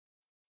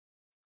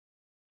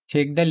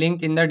Check the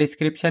link in the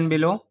description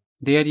below.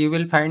 There you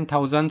will find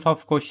thousands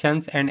of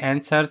questions and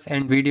answers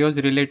and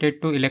videos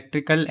related to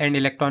electrical and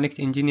electronics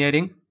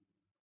engineering.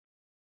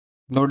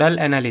 Nodal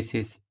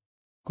analysis.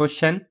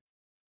 Question.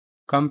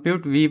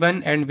 Compute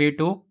V1 and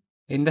V2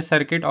 in the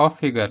circuit of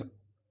figure.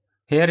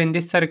 Here in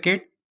this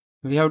circuit,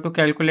 we have to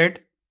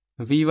calculate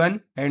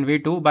V1 and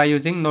V2 by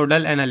using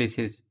nodal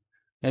analysis.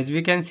 As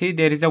we can see,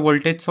 there is a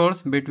voltage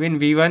source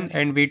between V1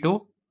 and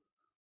V2.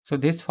 So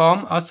this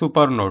forms a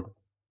supernode.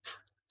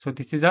 So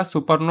this is a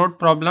supernode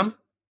problem.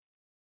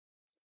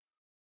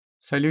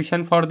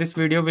 Solution for this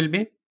video will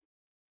be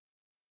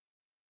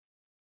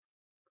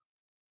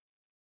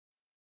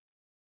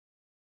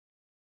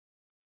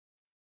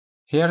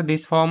here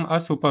this form a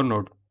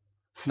supernode.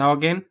 Now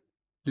again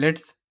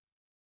let's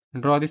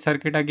draw the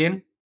circuit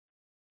again,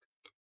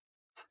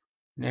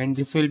 and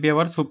this will be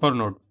our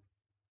supernode.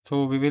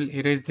 So we will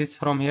erase this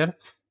from here.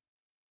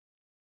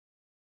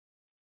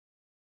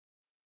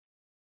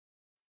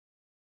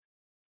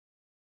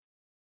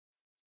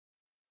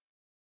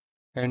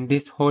 And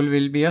this hole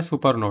will be a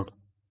supernode.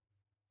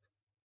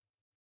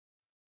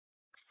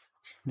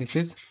 This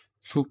is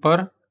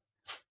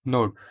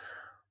supernode.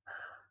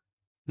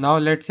 Now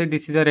let's say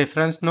this is a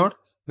reference node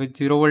with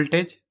 0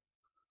 voltage.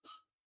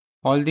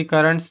 All the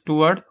currents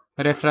toward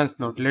reference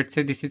node. Let's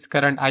say this is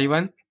current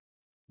I1,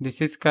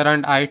 this is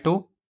current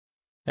I2,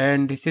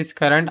 and this is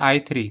current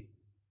I3.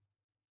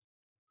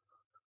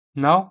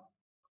 Now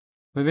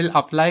we will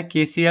apply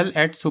KCL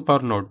at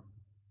supernode.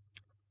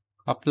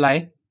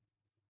 Apply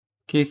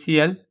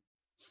KCL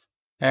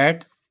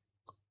at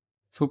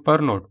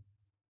supernode.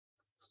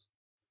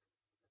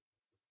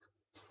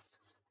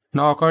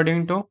 Now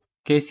according to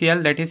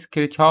KCL, that is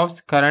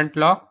Kirchhoff's current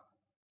law,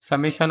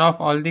 summation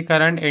of all the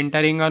current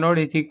entering a node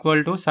is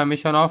equal to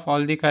summation of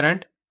all the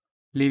current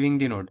leaving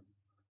the node.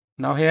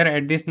 Now here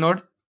at this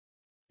node,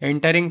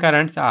 entering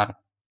currents are,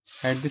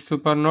 at this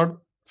supernode,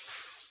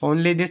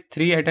 only this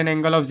 3 at an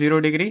angle of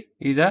 0 degree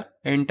is a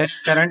entering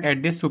current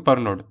at this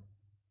supernode.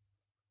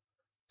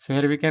 So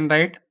here we can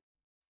write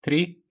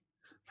 3.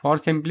 For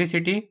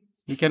simplicity,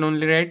 we can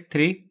only write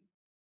 3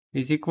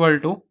 is equal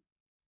to,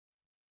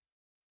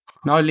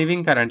 now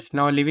leaving currents.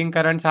 Now leaving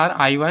currents are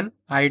I1,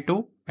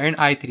 I2 and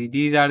I3.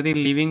 These are the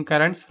leaving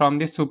currents from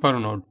this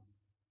supernode.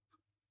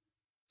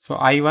 So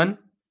I1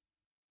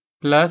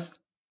 plus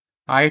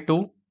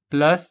I2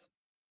 plus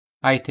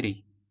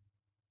I3.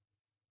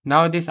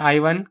 Now this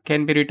I1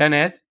 can be written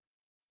as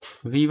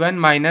V1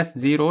 minus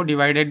 0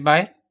 divided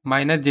by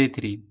minus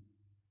J3.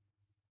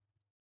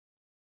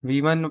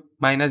 V1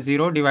 minus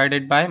 0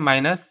 divided by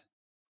minus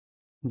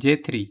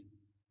J3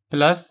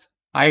 plus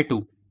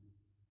I2.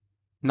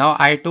 Now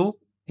I2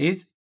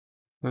 is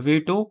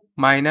V2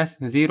 minus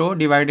 0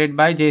 divided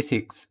by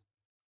J6.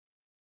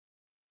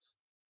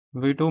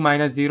 V2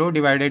 minus 0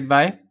 divided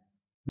by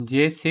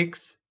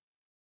J6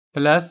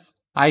 plus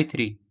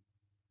I3.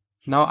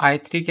 Now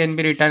I3 can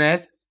be written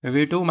as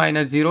V2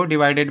 minus 0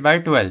 divided by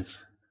 12.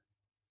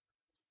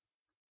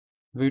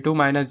 V2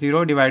 minus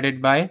 0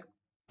 divided by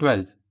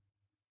 12.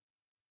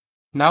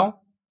 Now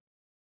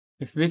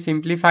if we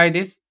simplify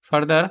this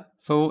further,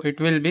 so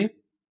it will be,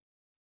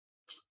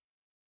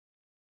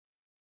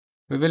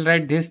 we will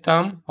write this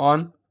term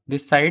on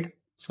this side.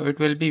 So it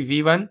will be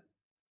V1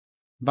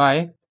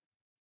 by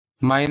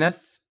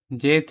minus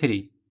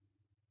J3.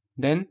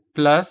 Then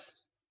plus,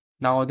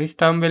 now this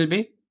term will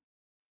be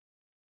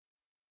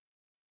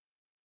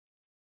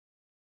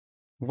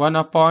 1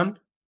 upon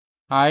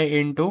I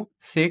into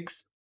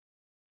 6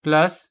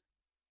 plus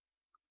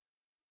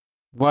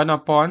 1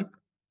 upon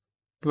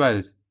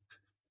 12.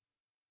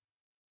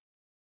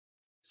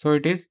 So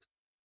it is,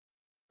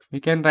 we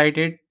can write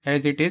it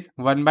as it is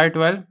 1 by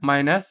 12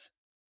 minus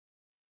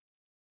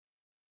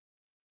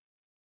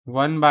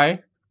 1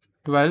 by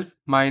 12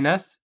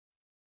 minus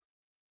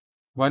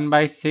 1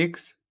 by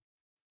 6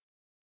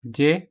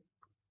 J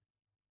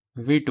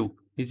V2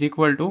 is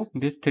equal to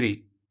this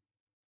 3.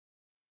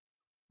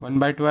 1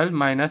 by 12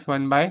 minus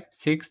 1 by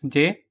 6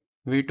 J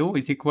V2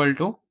 is equal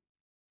to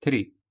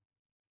 3.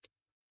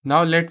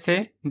 Now let's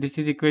say this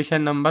is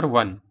equation number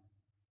 1.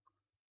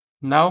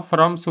 Now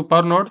from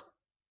supernode,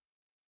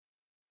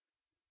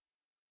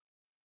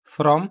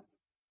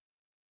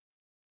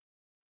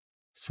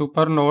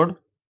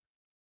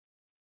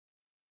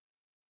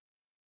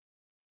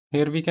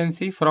 here we can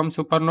see from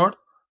supernode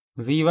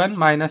V1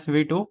 minus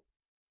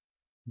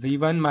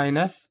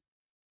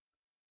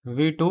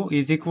V2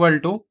 is equal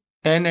to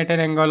 10 at an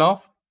angle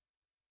of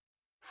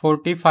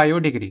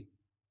 45 degree.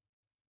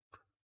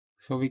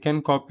 So we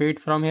can copy it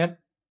from here.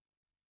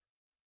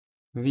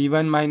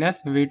 V1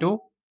 minus V2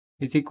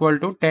 is equal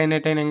to 10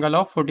 at an angle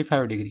of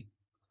 45 degree.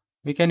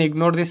 We can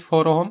ignore this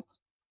 4 ohm.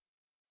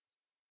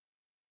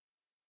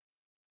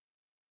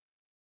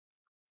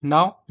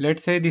 Now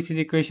let's say this is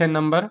equation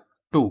number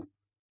 2.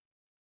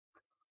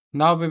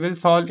 Now we will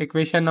solve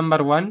equation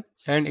number 1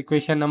 and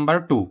equation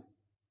number 2.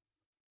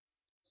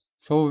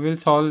 So we will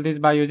solve this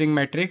by using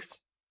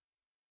matrix.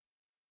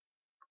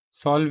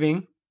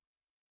 Solving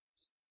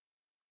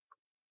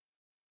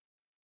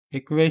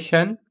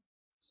equation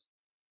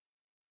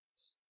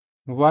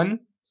 1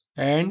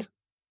 and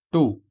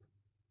 2.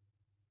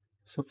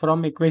 So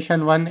from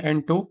equation 1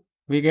 and 2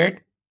 we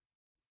get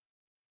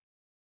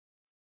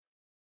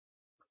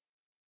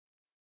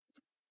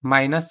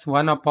minus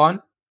 1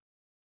 upon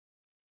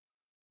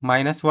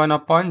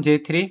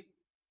j3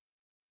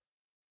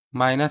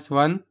 minus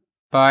 1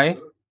 by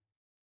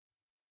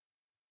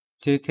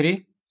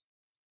j3,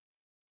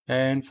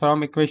 and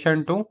from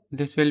equation 2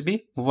 this will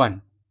be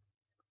 1,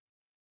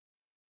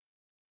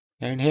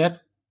 and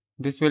here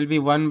this will be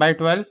 1 by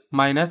 12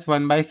 minus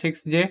 1 by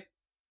 6j,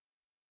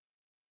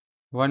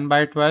 1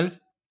 by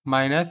 12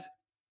 minus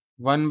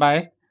 1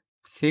 by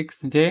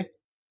 6j,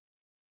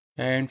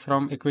 and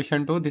from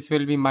equation 2 this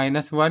will be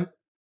minus 1.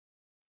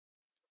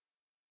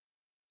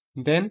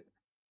 Then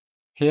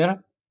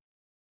here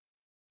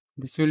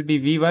this will be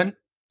v1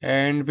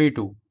 and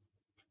v2.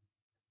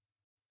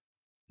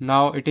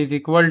 Now it is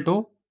equal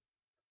to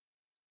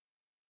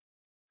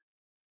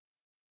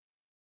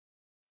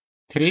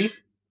 3,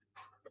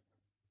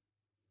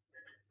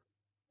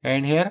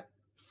 and here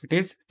it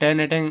is 10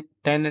 at an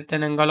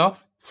angle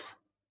of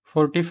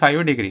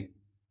 45 degree.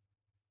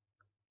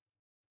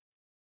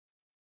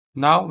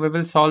 Now we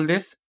will solve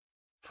this.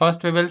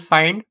 First we will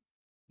find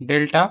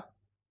delta.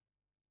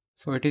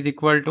 So it is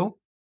equal to,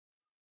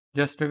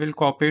 just we will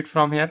copy it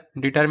from here,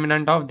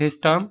 determinant of this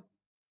term.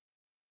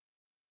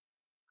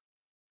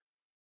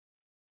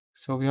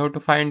 So we have to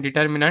find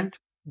determinant.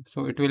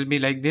 So it will be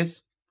like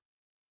this.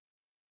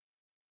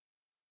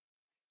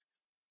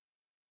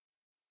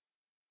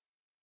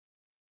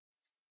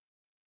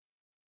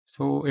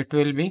 So it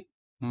will be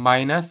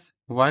minus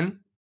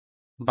 1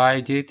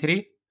 by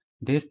j3,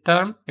 this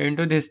term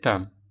into this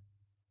term.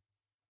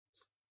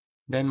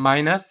 Then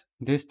minus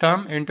this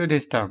term into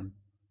this term.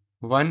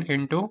 1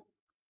 into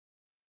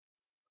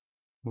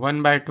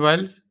 1 by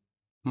 12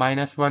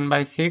 minus 1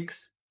 by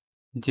 6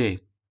 j.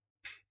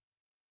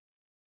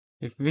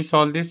 If we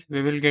solve this,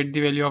 we will get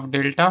the value of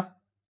delta.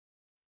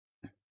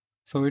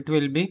 So it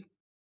will be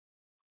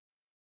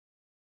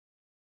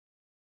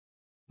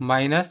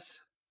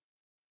minus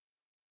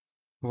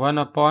 1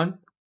 upon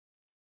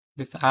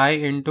this I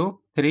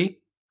into 3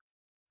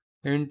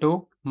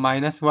 into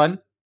minus 1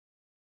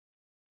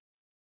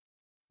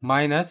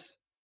 minus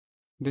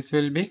this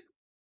will be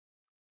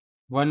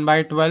 1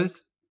 by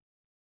 12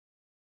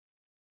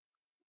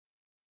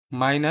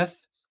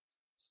 minus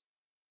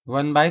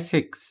 1 by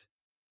 6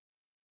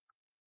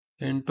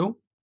 into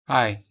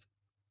I.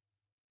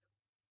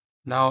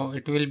 Now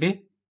it will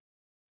be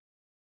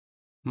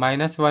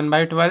minus 1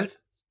 by 12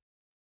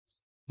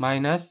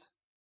 minus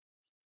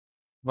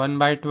 1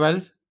 by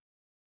 12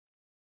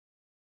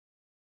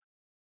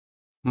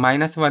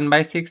 minus 1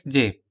 by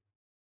 6j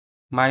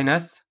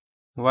minus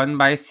 1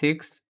 by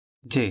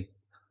 6j.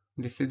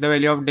 This is the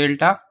value of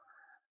delta.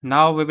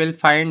 Now we will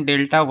find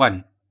delta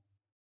 1.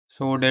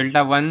 So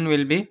delta 1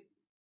 will be,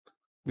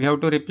 we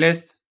have to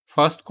replace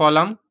first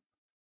column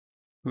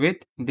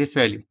with this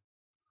value.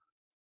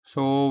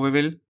 So we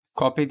will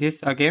copy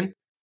this again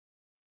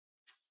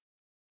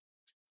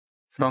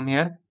from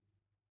here,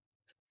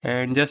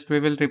 and just we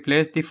will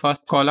replace the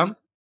first column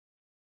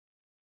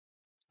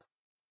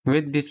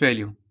with this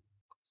value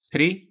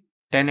 3,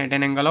 10 at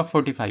an angle of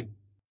 45.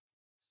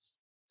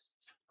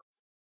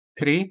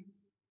 3,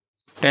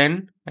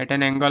 10 at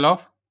an angle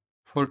of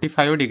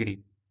 45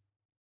 degree.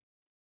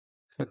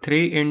 So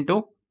 3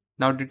 into,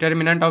 now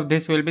determinant of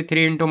this will be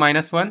 3 into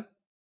minus 1,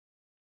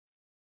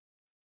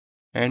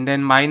 and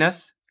then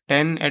minus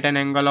 10 at an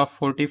angle of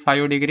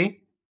 45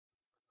 degree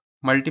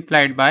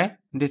multiplied by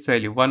this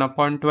value 1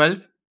 upon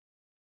 12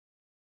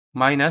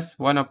 minus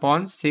 1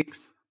 upon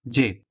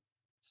 6j.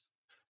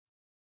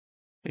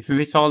 If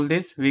we solve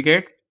this, we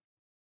get,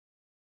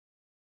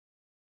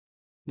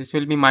 this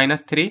will be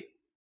minus 3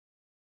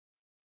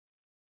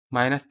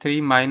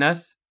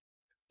 minus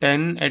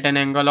 10 at an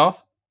angle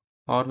of,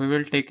 or we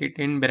will take it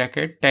in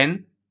bracket,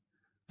 10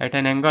 at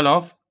an angle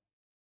of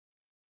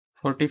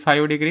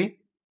 45 degree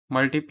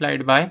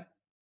multiplied by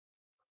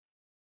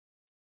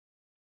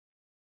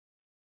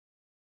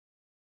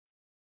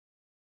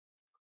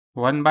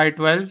 1 by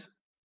 12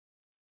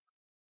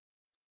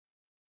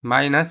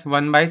 minus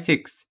 1 by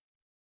 6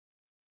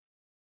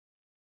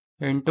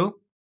 into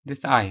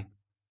this I.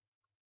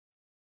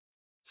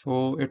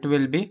 So it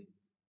will be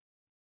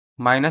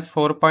minus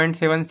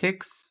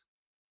 4.76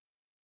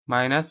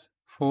 minus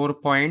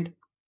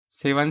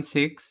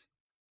 4.76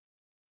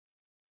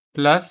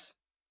 plus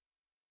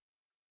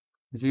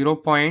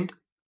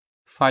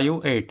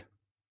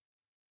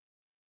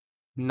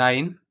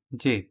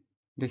 0.589j.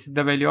 This is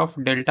the value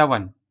of delta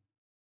 1.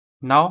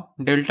 Now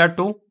delta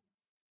 2.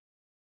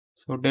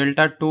 So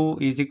delta 2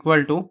 is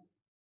equal to,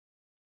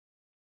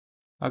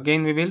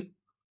 again we will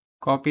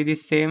copy the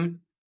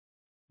same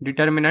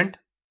determinant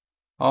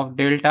of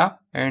delta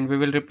and we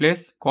will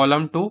replace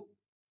column 2.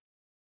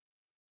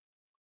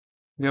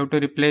 We have to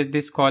replace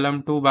this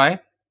column 2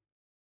 by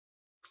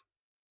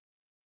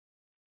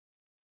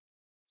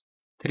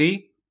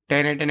 3,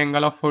 10 at an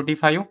angle of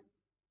 45.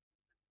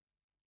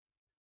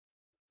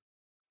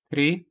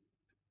 3,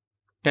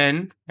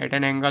 10 at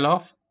an angle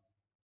of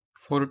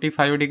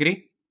 45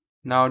 degree.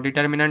 Now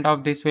determinant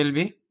of this will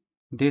be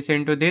this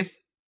into this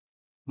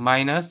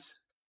minus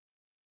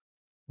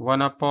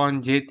 1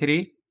 upon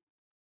j3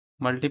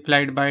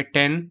 multiplied by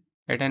 10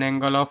 at an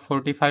angle of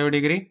 45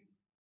 degree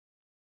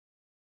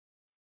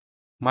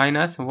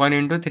minus 1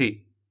 into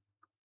 3.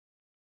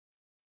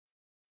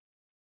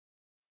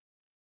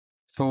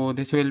 So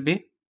this will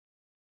be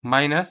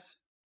minus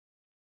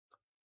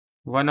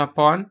 1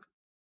 upon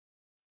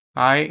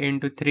I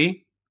into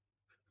 3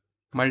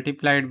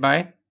 multiplied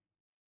by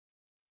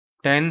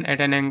 10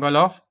 at an angle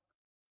of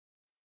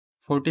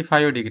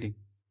 45 degree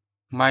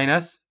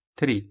minus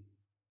 3.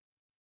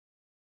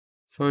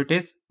 So it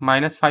is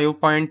minus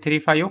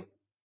 5.35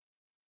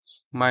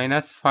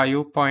 minus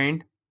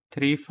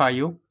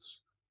 5.35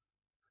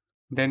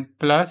 then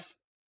plus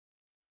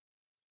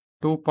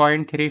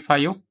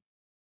 2.35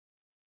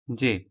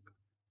 j.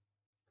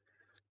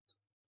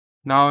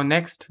 Now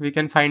next we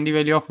can find the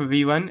value of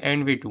V1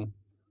 and V2.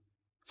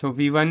 So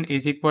V1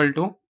 is equal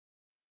to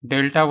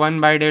delta 1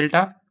 by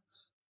delta.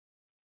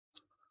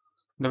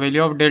 The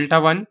value of delta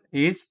 1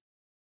 is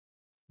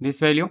this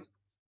value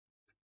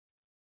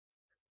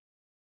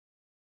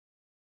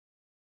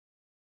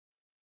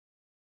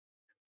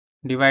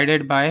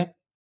divided by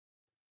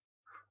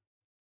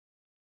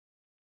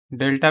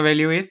delta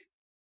value is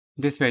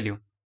this value.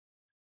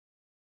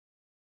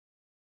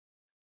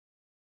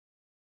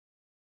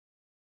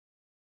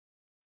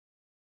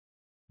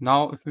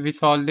 Now if we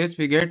solve this,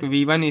 we get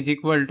V1 is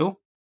equal to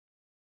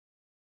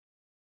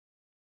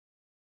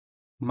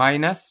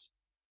minus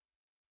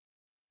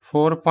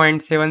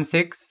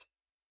 4.76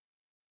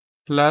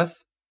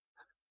 plus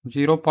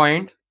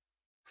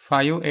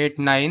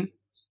 0.589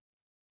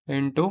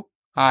 into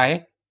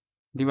I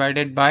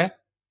divided by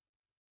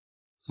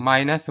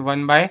minus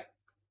 1 by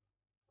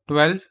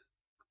 12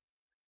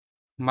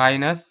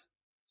 minus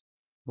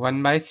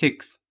 1 by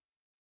 6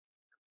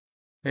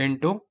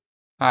 into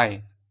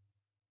I.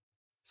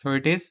 So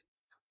it is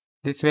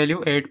this value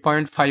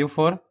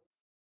 8.54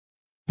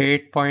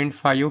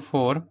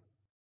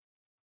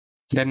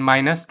 then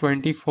minus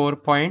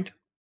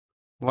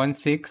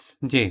 24.16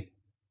 j.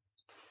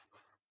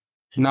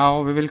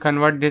 Now we will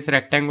convert this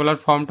rectangular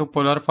form to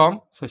polar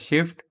form. So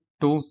shift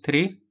 2,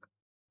 3.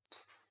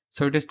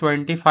 So it is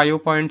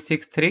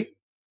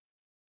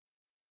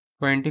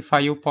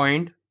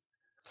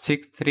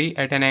 25.63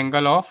 at an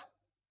angle of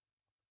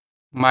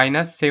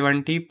minus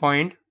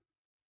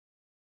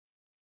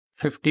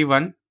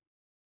 70.51.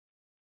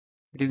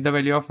 It is the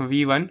value of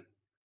V1.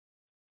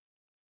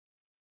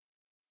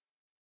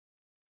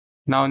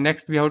 Now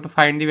next we have to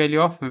find the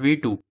value of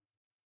V2.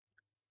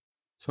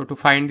 So to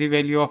find the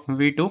value of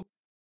V2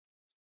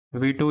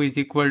 is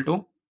equal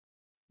to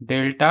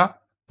delta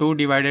 2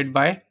 divided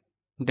by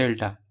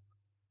delta.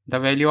 The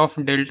value of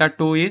delta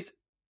 2 is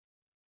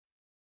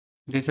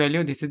this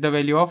value. This is the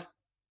value of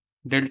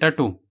delta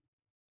 2.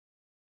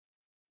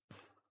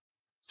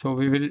 So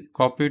we will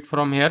copy it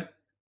from here.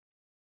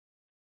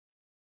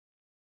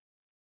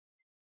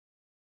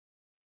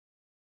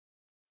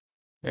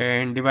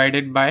 And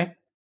divided by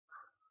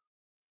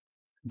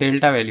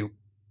delta value.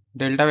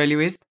 Delta value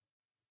is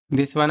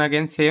this one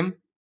again same.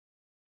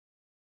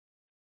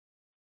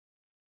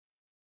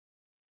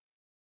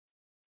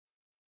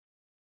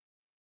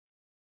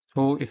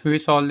 So if we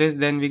solve this,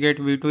 then we get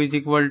V2 is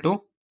equal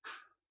to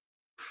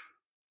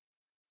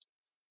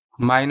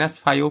minus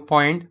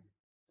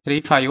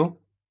 5.35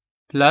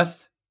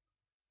 plus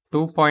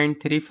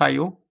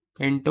 2.35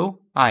 into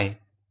I.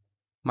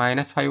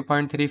 Minus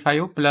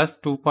 5.35 plus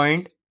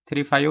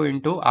 2.35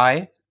 into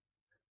I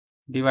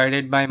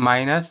divided by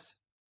minus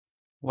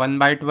 1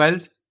 by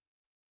 12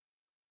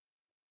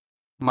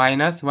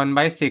 minus 1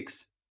 by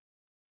 6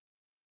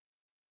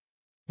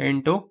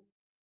 into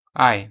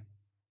I.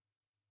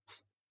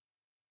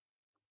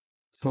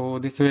 So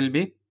this will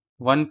be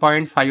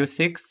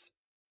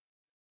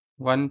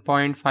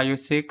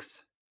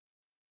 1.56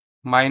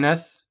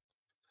 minus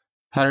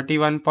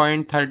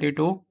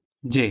 31.32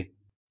 j.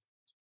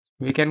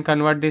 We can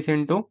convert this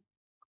into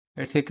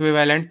its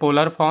equivalent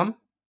polar form.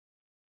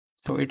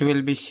 So it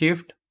will be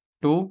shift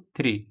 2,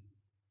 3.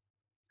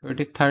 So it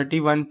is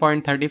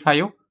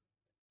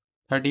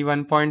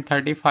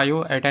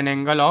 31.35 at an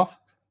angle of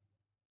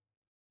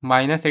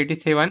minus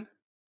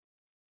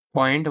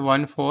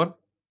 87.14.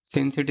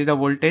 Since it is a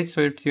voltage,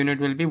 so its unit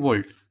will be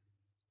volt.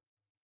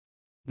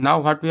 Now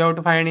what we have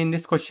to find in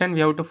this question? We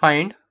have to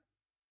find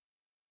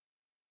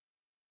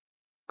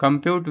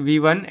compute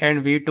V1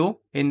 and V2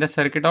 in the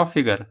circuit of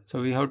figure.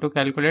 So we have to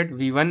calculate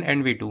V1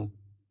 and V2.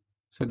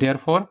 So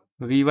therefore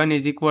V1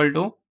 is equal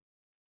to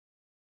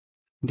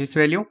this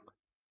value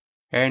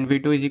and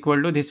V2 is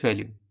equal to this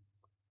value.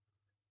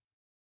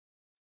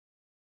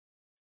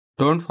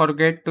 Don't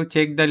forget to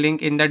check the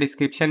link in the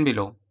description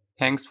below.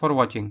 Thanks for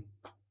watching.